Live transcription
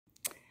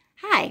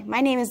Hi, my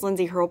name is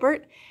Lindsay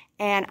Hurlbert,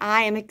 and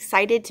I am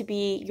excited to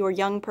be your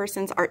young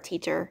person's art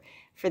teacher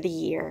for the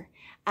year.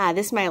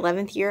 This is my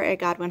 11th year at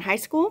Godwin High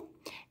School,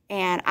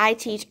 and I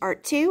teach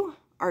Art 2,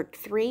 Art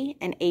 3,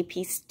 and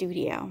AP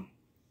Studio.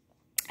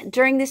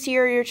 During this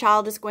year, your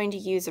child is going to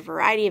use a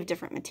variety of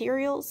different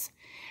materials.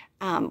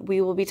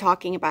 We will be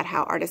talking about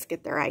how artists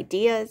get their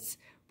ideas.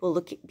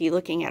 We'll be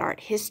looking at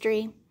art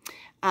history.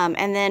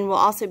 And then we'll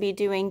also be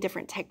doing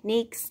different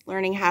techniques,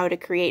 learning how to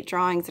create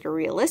drawings that are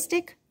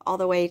realistic all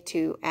the way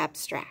to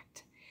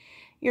abstract.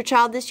 Your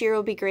child this year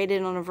will be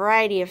graded on a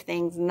variety of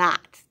things,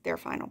 not their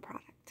final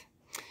product.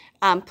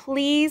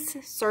 Please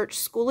search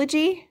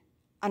Schoology.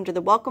 Under the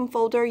Welcome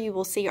folder, you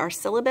will see our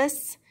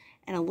syllabus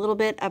and a little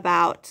bit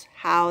about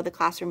how the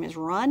classroom is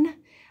run.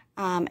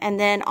 And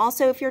then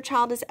also, if your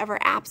child is ever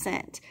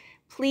absent,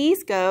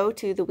 please go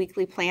to the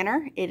weekly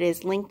planner. It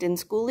is linked in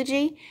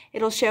Schoology.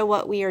 It'll show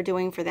what we are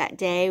doing for that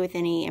day with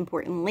any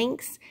important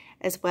links,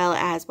 as well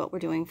as what we're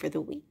doing for the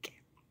week.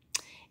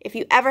 If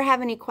you ever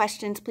have any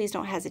questions, please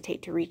don't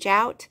hesitate to reach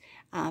out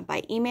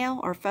by email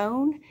or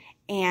phone.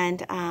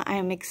 And I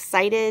am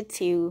excited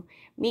to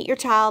meet your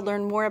child,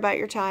 learn more about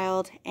your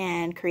child,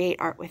 and create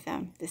art with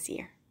them this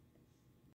year.